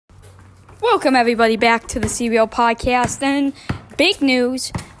Welcome, everybody, back to the CBL podcast. And big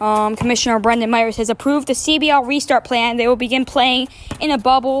news, Commissioner Brendan Myers has approved the CBL restart plan. They will begin playing in a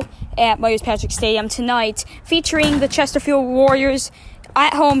bubble at Myers-Patrick Stadium tonight, featuring the Chesterfield Warriors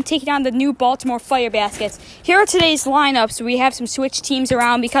at home taking on the new Baltimore Fire Baskets. Here are today's lineups. We have some switch teams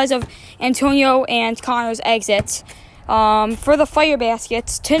around because of Antonio and Connor's exits. For the Fire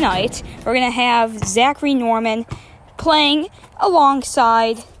Baskets tonight, we're going to have Zachary Norman playing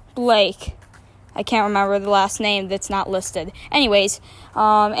alongside Blake. I can't remember the last name that's not listed. Anyways,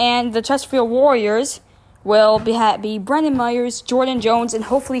 and the Chesterfield Warriors will be Brendan Myers, Jordan Jones, and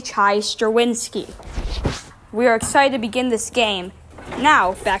hopefully Chai Strawinski. We are excited to begin this game.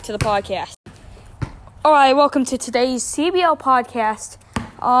 Now, back to the podcast. Alright, welcome to today's CBL podcast.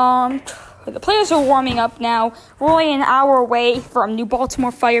 The players are warming up now. We're only an hour away from New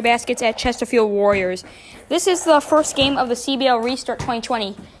Baltimore Fire Baskets at Chesterfield Warriors. This is the first game of the CBL Restart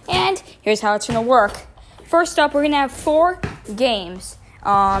 2020, and here's how it's going to work. First up, we're going to have 4 games.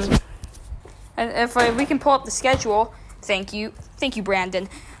 If we can pull up the schedule, thank you, Brandon.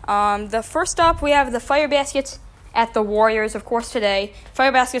 The first up, we have the Fire Baskets at the Warriors, of course, today.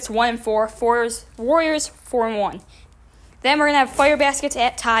 Fire Baskets 1-4, Warriors 4-1. Then we're going to have Fire Baskets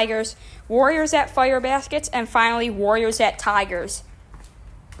at Tigers, Warriors at Fire Baskets, and finally Warriors at Tigers.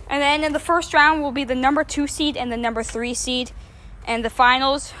 And then in the first round will be the number 2 seed and the number 3 seed. And the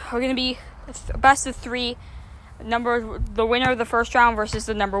finals are going to be best of 3, the winner of the first round versus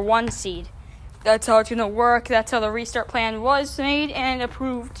the number 1 seed. That's how it's going to work. That's how the restart plan was made and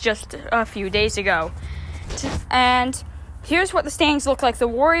approved just a few days ago. And here's what the standings look like. The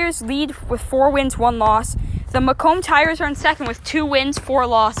Warriors lead with 4 wins, 1 loss. The Macomb Tigers are in second with 2 wins, 4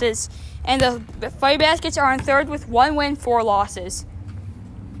 losses. And the Fire Baskets are in third with 1 win, 4 losses.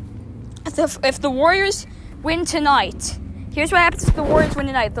 If the Warriors win tonight, here's what happens if the Warriors win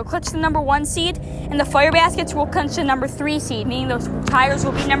tonight. They'll clinch the number 1 seed, and the Fire Baskets will clinch the number 3 seed, meaning those Tigers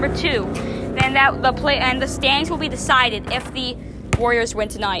will be number 2. Then the standings will be decided if the Warriors win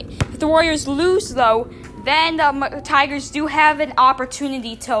tonight. If the Warriors lose, though, then the Tigers do have an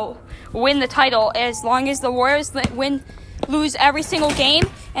opportunity to win the title as long as the Warriors lose every single game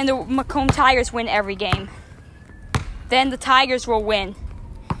and the Macomb Tigers win every game. Then the Tigers will win.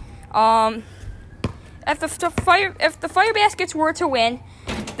 If the Fire Baskets were to win,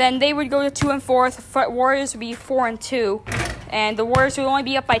 then they would go to 2-4. The Warriors would be 4-2, and the Warriors would only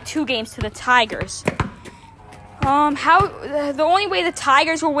be up by 2 games to the Tigers. The only way the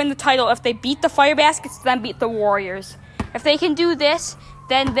Tigers will win the title if they beat the Fire Baskets, then beat the Warriors. If they can do this,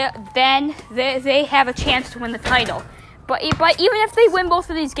 then they have a chance to win the title. But even if they win both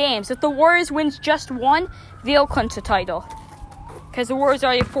of these games, if the Warriors wins just 1, they'll clinch the title. Because the Warriors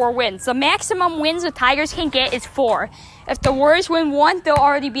already have 4 wins. The maximum wins the Tigers can get is 4. If the Warriors win 1, they'll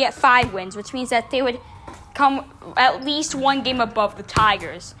already be at 5 wins, which means that they would come at least 1 game above the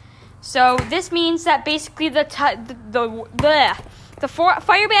Tigers. So this means that basically the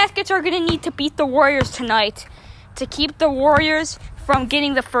Fire Baskets are going to need to beat the Warriors tonight to keep the Warriors from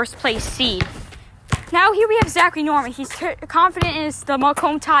getting the first place seed. Now here we have Zachary Norman. He's confident in the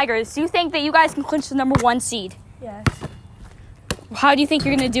Macomb Tigers. Do you think that you guys can clinch the number 1 seed? Yes. How do you think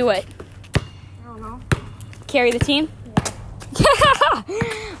you're going to do it? I don't know. Carry the team? Yeah.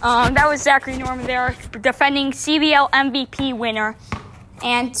 That was Zachary Norman there, defending CBL MVP winner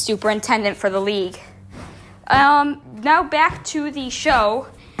and superintendent for the league. Now back to the show.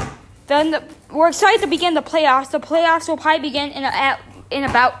 We're excited to begin the playoffs. The playoffs will probably begin in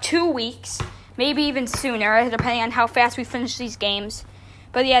about 2 weeks, maybe even sooner, depending on how fast we finish these games.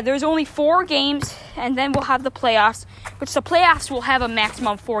 But yeah, there's only 4 games, and then we'll have the playoffs, which the playoffs will have a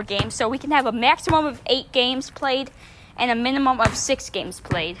maximum of 4 games. So we can have a maximum of 8 games played and a minimum of 6 games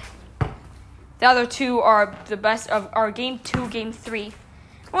played. The other 2 are the best of our Game 2, Game 3.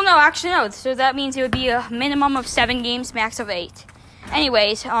 Well, no, actually, no. So that means it would be a minimum of 7 games, max of 8.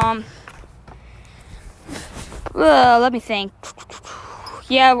 Anyways, let me think.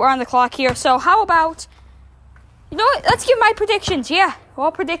 Yeah, we're on the clock here. So how about, you know what? Let's give my predictions. Yeah,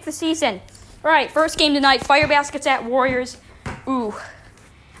 we'll predict the season. All right, first game tonight, Fire Baskets at Warriors.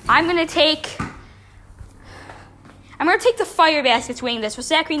 I'm going to take the Fire Baskets winning this. With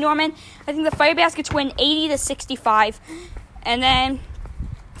Zachary Norman, I think the Fire Baskets win 80-65. And then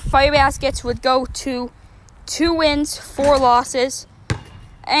Fire Baskets would go to 2 wins, 4 losses.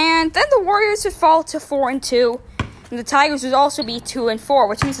 And then the Warriors would fall to 4-2. And the Tigers would also be 2-4,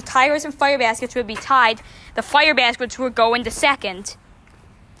 which means the Tigers and Fire Baskets would be tied. The Fire Baskets would go into second.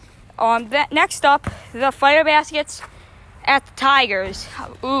 Next up, the Fire Baskets at the Tigers.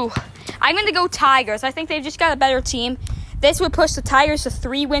 I'm going to go Tigers. I think they've just got a better team. This would push the Tigers to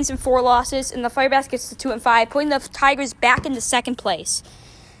 3 wins and 4 losses, and the Fire Baskets to 2 and 5, putting the Tigers back into second place.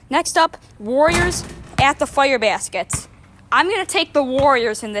 Next up, Warriors at the Fire Baskets. I'm going to take the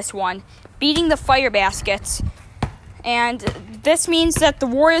Warriors in this one, beating the Fire Baskets. And this means that the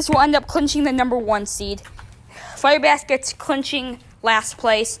Warriors will end up clinching the number 1 seed. Fire Baskets clinching last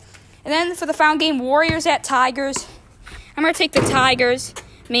place. And then for the final game, Warriors at Tigers. I'm going to take the Tigers,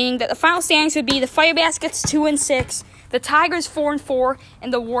 meaning that the final standings would be the Fire Baskets 2 and 6, the Tigers 4 and 4,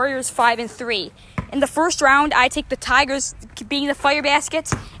 and the Warriors 5 and 3. In the first round, I take the Tigers beating the Fire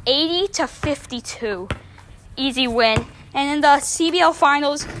Baskets 80-52. Easy win. And in the CBL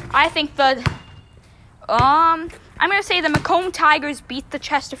Finals, I think I'm going to say the Macomb Tigers beat the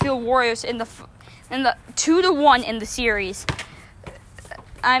Chesterfield Warriors in the 2-1 in the series.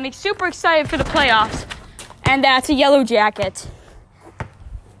 I'm super excited for the playoffs, and that's a Yellow Jacket.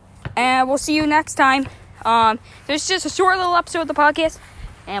 And we'll see you next time. There's just a short little episode of the podcast,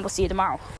 and we'll see you tomorrow.